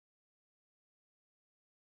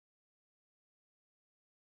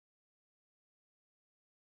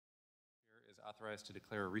authorized to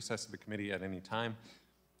declare a recess of the committee at any time.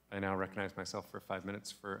 I now recognize myself for 5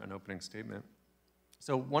 minutes for an opening statement.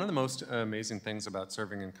 So one of the most amazing things about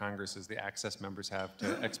serving in Congress is the access members have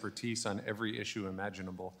to expertise on every issue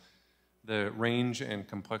imaginable. The range and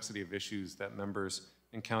complexity of issues that members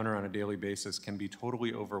encounter on a daily basis can be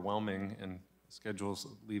totally overwhelming, and schedules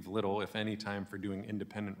leave little, if any, time for doing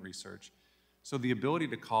independent research. So the ability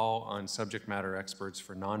to call on subject matter experts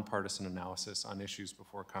for nonpartisan analysis on issues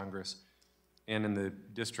before Congress and in the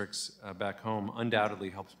districts back home undoubtedly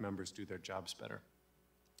helps members do their jobs better.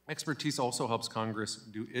 Expertise also helps Congress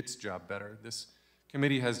do its job better. This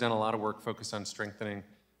committee has done a lot of work focused on strengthening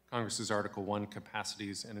Congress's Article I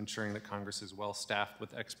capacities, and ensuring that Congress is well staffed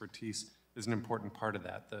with expertise is an important part of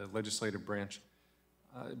that. The legislative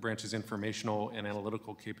branch's informational and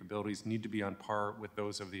analytical capabilities need to be on par with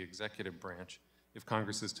those of the executive branch if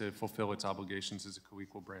Congress is to fulfill its obligations as a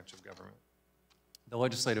co-equal branch of government. The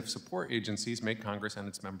legislative support agencies make Congress and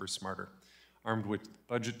its members smarter. Armed with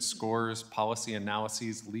budget scores, policy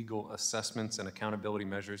analyses, legal assessments, and accountability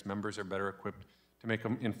measures, members are better equipped to make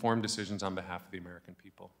informed decisions on behalf of the American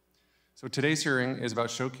people. So today's hearing is about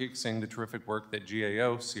showcasing the terrific work that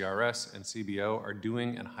GAO, CRS, and CBO are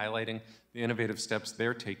doing and highlighting the innovative steps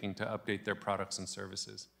they're taking to update their products and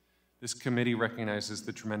services. This committee recognizes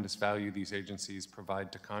the tremendous value these agencies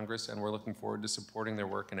provide to Congress, and we're looking forward to supporting their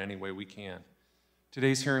work in any way we can.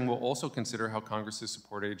 Today's hearing will also consider how Congress's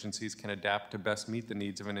support agencies can adapt to best meet the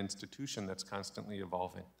needs of an institution that's constantly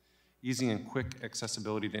evolving. Easy and quick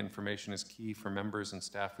accessibility to information is key for members and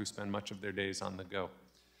staff who spend much of their days on the go.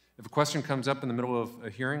 If a question comes up in the middle of a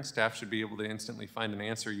hearing, staff should be able to instantly find an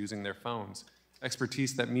answer using their phones.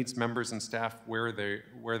 Expertise that meets members and staff where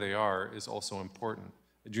they are is also important.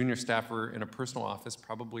 A junior staffer in a personal office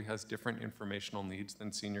probably has different informational needs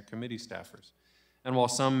than senior committee staffers. And while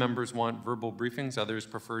some members want verbal briefings, others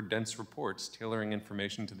prefer dense reports. Tailoring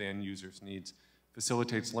information to the end user's needs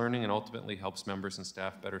facilitates learning and ultimately helps members and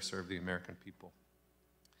staff better serve the American people.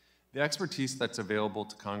 The expertise that's available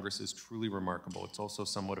to Congress is truly remarkable. It's also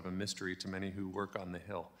somewhat of a mystery to many who work on the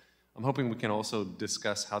Hill. I'm hoping we can also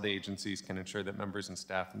discuss how the agencies can ensure that members and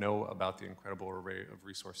staff know about the incredible array of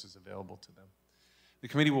resources available to them. The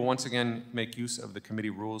committee will once again make use of the committee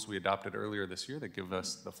rules we adopted earlier this year that give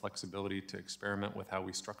us the flexibility to experiment with how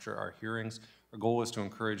we structure our hearings. Our goal is to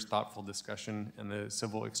encourage thoughtful discussion and the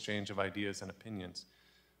civil exchange of ideas and opinions.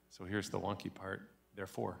 So here's the wonky part,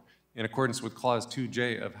 therefore. In accordance with Clause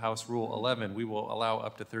 2J of House Rule 11, we will allow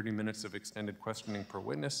up to 30 minutes of extended questioning per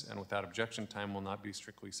witness, and without objection, time will not be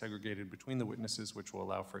strictly segregated between the witnesses, which will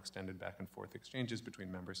allow for extended back and forth exchanges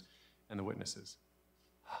between members and the witnesses.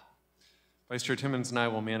 Vice Chair Timmons and I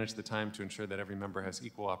will manage the time to ensure that every member has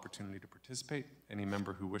equal opportunity to participate. Any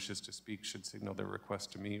member who wishes to speak should signal their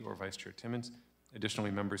request to me or Vice Chair Timmons.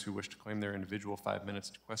 Additionally, members who wish to claim their individual 5 minutes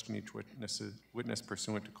to question each witness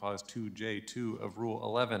pursuant to Clause 2J2 of Rule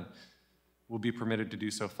 11 will be permitted to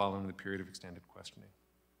do so following the period of extended questioning.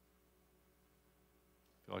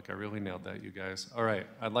 I feel like I really nailed that, you guys. All right,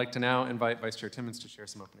 I'd like to now invite Vice Chair Timmons to share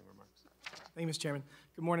some opening remarks. Thank you, Mr. Chairman.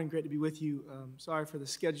 Good morning, great to be with you. Sorry for the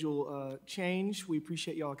schedule change. We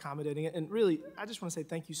appreciate y'all accommodating it. And really, I just want to say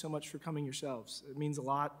thank you so much for coming yourselves. It means a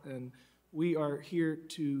lot, and we are here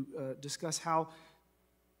to discuss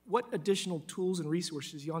what additional tools and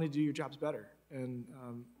resources y'all need to do your jobs better. And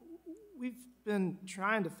we've been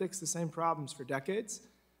trying to fix the same problems for decades.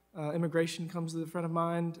 Immigration comes to the front of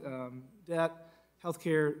mind, debt,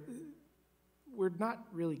 healthcare. We're not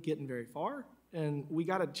really getting very far, and we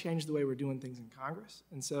got to change the way we're doing things in Congress.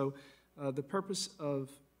 And so the purpose of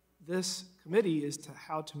this committee is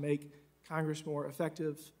how to make Congress more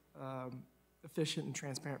effective, efficient, and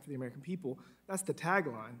transparent for the American people. That's the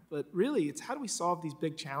tagline. But really, it's how do we solve these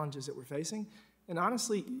big challenges that we're facing? And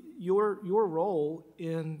honestly, your role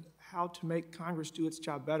in how to make Congress do its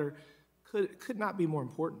job better could not be more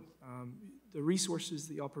important. The resources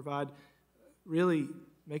that y'all provide really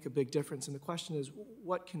make a big difference. And the question is,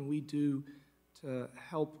 what can we do to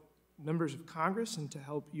help members of Congress and to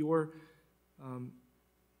help your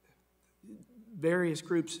various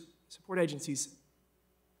groups, support agencies,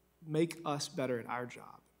 make us better at our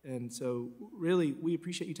job? And so really, we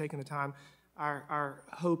appreciate you taking the time. Our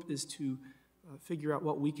hope is to figure out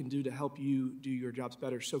what we can do to help you do your jobs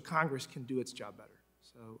better so Congress can do its job better.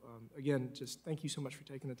 So again, just thank you so much for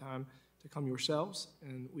taking the time to come yourselves,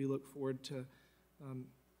 and we look forward to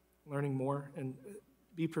learning more. And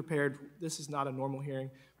be prepared. This is not a normal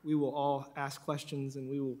hearing. We will all ask questions, and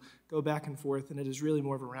we will go back and forth, and it is really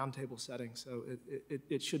more of a roundtable setting. So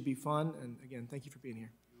it should be fun, and again, thank you for being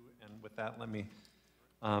here. And with that, let me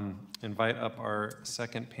invite up our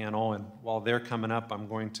second panel. And while they're coming up, I'm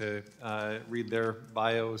going to read their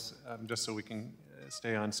bios just so we can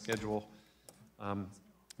stay on schedule.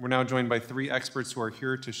 We're now joined by three experts who are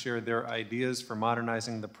here to share their ideas for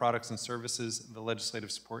modernizing the products and services the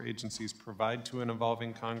legislative support agencies provide to an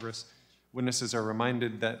evolving Congress. Witnesses are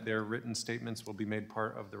reminded that their written statements will be made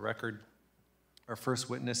part of the record. Our first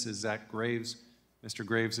witness is Zach Graves. Mr.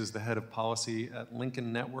 Graves is the head of policy at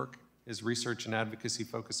Lincoln Network. His research and advocacy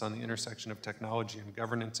focus on the intersection of technology and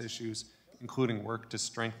governance issues, including work to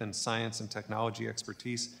strengthen science and technology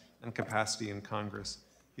expertise and capacity in Congress.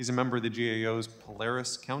 He's a member of the GAO's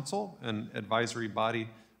Polaris Council, an advisory body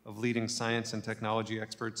of leading science and technology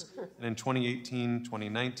experts. And in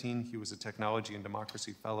 2018-2019, he was a Technology and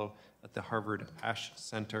Democracy Fellow at the Harvard Ash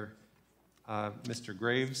Center. Mr.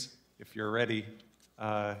 Graves, if you're ready,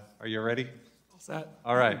 are you ready? All set.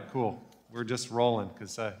 All right, cool. We're just rolling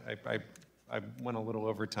because I went a little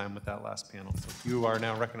overtime with that last panel. So you are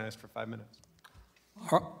now recognized for 5 minutes.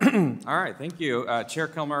 All right, thank you. Chair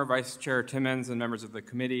Kilmer, Vice Chair Timmons, and members of the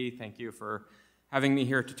committee, thank you for having me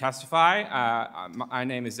here to testify. My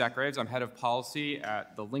name is Zach Graves. I'm head of policy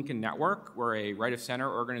at the Lincoln Network. We're a right-of-center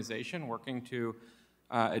organization working to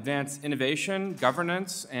advance innovation,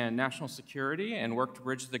 governance, and national security, and work to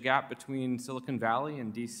bridge the gap between Silicon Valley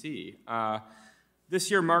and DC. This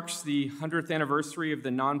year marks the 100th anniversary of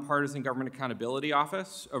the Nonpartisan Government Accountability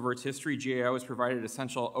Office. Over its history, GAO has provided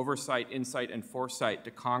essential oversight, insight, and foresight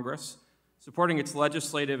to Congress, supporting its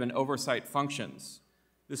legislative and oversight functions.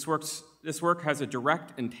 This work has a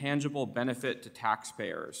direct and tangible benefit to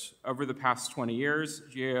taxpayers. Over the past 20 years,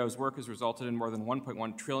 GAO's work has resulted in more than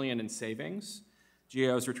 $1.1 trillion in savings.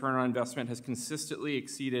 GAO's return on investment has consistently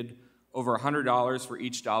exceeded over $100 for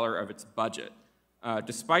each dollar of its budget.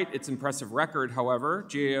 Despite its impressive record, however,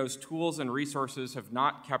 GAO's tools and resources have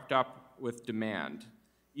not kept up with demand.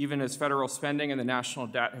 Even as federal spending and the national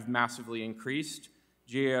debt have massively increased,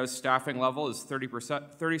 GAO's staffing level is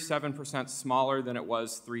 37% smaller than it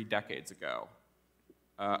was 3 decades ago.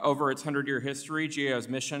 Over its 100-year history, GAO's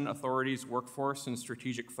mission, authorities, workforce, and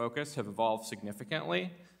strategic focus have evolved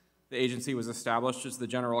significantly. The agency was established as the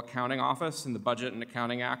General Accounting Office in the Budget and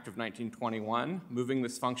Accounting Act of 1921, moving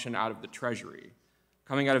this function out of the Treasury.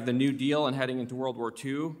 Coming out of the New Deal and heading into World War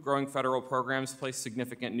II, growing federal programs placed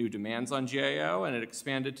significant new demands on GAO, and it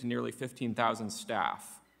expanded to nearly 15,000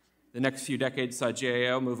 staff. The next few decades saw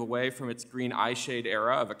GAO move away from its green eyeshade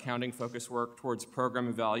era of accounting-focused work towards program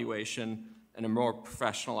evaluation and a more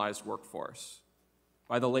professionalized workforce.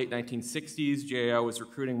 By the late 1960s, GAO was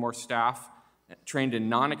recruiting more staff trained in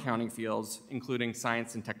non-accounting fields, including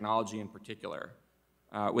science and technology in particular.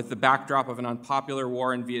 With the backdrop of an unpopular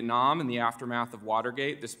war in Vietnam and the aftermath of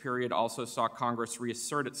Watergate, this period also saw Congress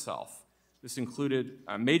reassert itself. This included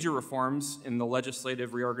major reforms in the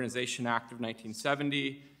Legislative Reorganization Act of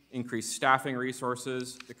 1970, increased staffing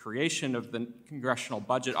resources, the creation of the Congressional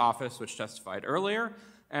Budget Office, which testified earlier,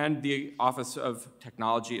 and the Office of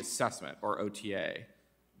Technology Assessment, or OTA.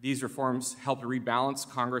 These reforms helped rebalance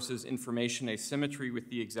Congress's information asymmetry with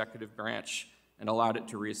the executive branch and allowed it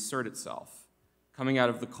to reassert itself. Coming out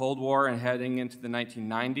of the Cold War and heading into the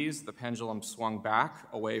 1990s, the pendulum swung back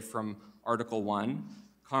away from Article I.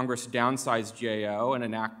 Congress downsized GAO and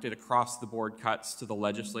enacted across-the-board cuts to the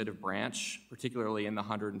legislative branch, particularly in the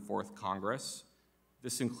 104th Congress.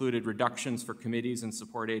 This included reductions for committees and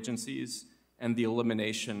support agencies and the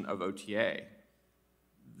elimination of OTA.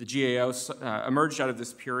 The GAO emerged out of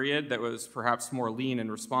this period that was perhaps more lean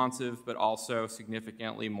and responsive, but also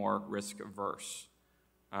significantly more risk-averse.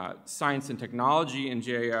 Science and technology in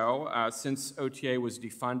GAO, since OTA was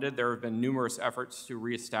defunded, there have been numerous efforts to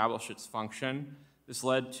reestablish its function. This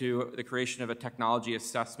led to the creation of a technology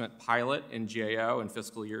assessment pilot in GAO in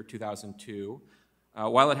fiscal year 2002.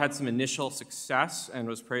 While it had some initial success and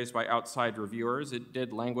was praised by outside reviewers, it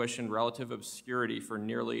did languish in relative obscurity for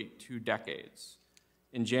nearly 2 decades.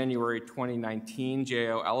 In January 2019,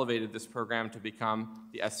 GAO elevated this program to become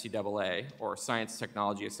the STAA, or Science,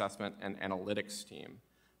 Technology Assessment and Analytics Team.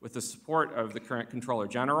 With the support of the current Controller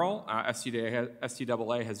General,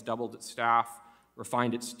 STAA has doubled its staff,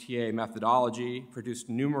 refined its TA methodology, produced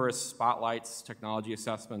numerous spotlights, technology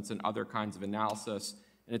assessments, and other kinds of analysis,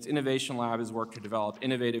 and its innovation lab has worked to develop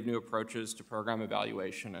innovative new approaches to program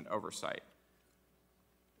evaluation and oversight.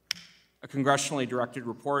 A congressionally directed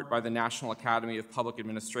report by the National Academy of Public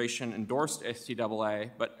Administration endorsed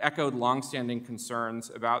STAA, but echoed longstanding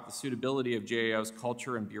concerns about the suitability of GAO's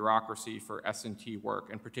culture and bureaucracy for S&T work,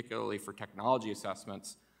 and particularly for technology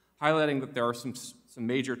assessments, highlighting that there are some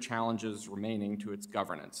major challenges remaining to its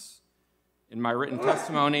governance. In my written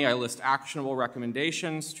testimony, I list actionable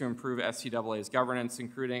recommendations to improve SCAA's governance,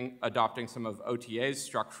 including adopting some of OTA's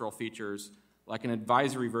structural features, like an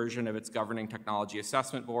advisory version of its Governing Technology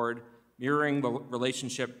Assessment Board, mirroring the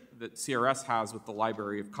relationship that CRS has with the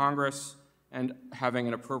Library of Congress, and having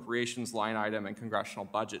an appropriations line item and congressional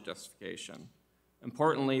budget justification.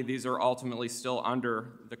 Importantly, these are ultimately still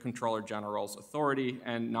under the Comptroller General's authority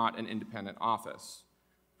and not an independent office.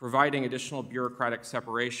 Providing additional bureaucratic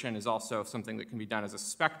separation is also something that can be done as a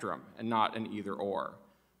spectrum and not an either-or.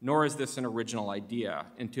 Nor is this an original idea.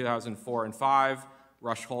 In 2004 and 2005,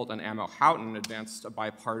 Rush Holt and Amo Houghton advanced a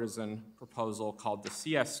bipartisan proposal called the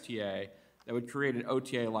CSTA that would create an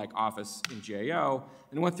OTA-like office in GAO,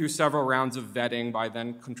 and went through several rounds of vetting by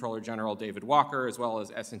then Comptroller General David Walker, as well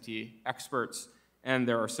as S&T experts, and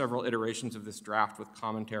there are several iterations of this draft with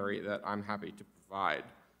commentary that I'm happy to provide.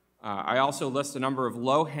 I also list a number of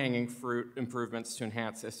low-hanging fruit improvements to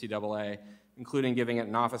enhance SCAA, including giving it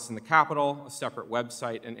an office in the Capitol, a separate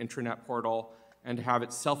website and intranet portal, and to have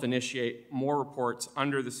it self-initiate more reports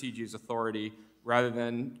under the CG's authority rather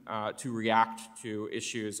than to react to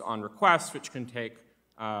issues on request, which can take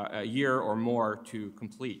a year or more to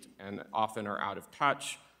complete and often are out of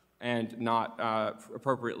touch and not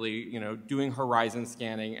appropriately, doing horizon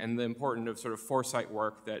scanning and the importance of sort of foresight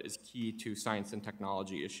work that is key to science and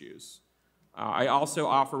technology issues. I also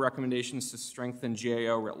offer recommendations to strengthen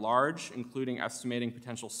GAO writ large, including estimating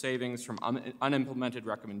potential savings from unimplemented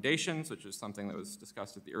recommendations, which is something that was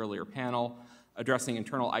discussed at the earlier panel, addressing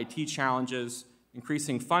internal IT challenges,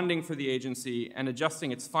 increasing funding for the agency, and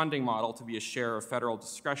adjusting its funding model to be a share of federal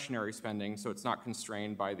discretionary spending so it's not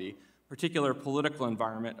constrained by the particular political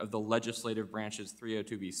environment of the legislative branch's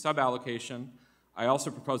 302B suballocation. I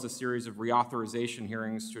also propose a series of reauthorization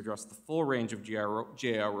hearings to address the full range of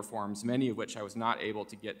GAO reforms, many of which I was not able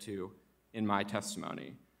to get to in my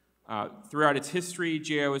testimony. Throughout its history,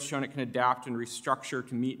 GAO has shown it can adapt and restructure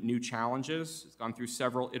to meet new challenges. It's gone through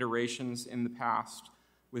several iterations in the past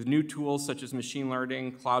with new tools such as machine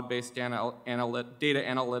learning, cloud-based data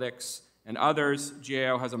analytics, and others.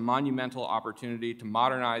 GAO has a monumental opportunity to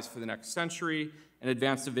modernize for the next century and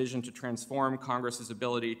advance the vision to transform Congress's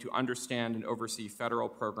ability to understand and oversee federal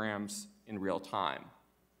programs in real time.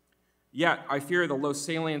 Yet, I fear the low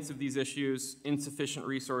salience of these issues, insufficient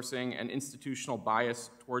resourcing, and institutional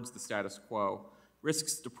bias towards the status quo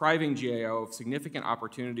risks depriving GAO of significant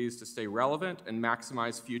opportunities to stay relevant and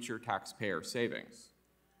maximize future taxpayer savings.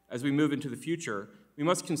 As we move into the future, we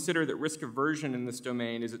must consider that risk aversion in this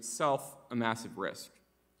domain is itself a massive risk.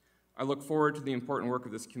 I look forward to the important work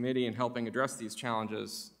of this committee in helping address these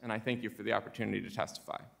challenges, and I thank you for the opportunity to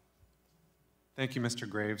testify. Thank you, Mr.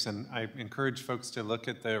 Graves, and I encourage folks to look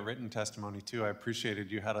at the written testimony too. I appreciated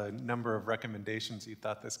you had a number of recommendations you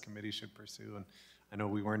thought this committee should pursue, and I know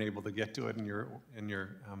we weren't able to get to it in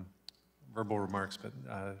your verbal remarks, but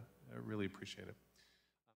I really appreciate it.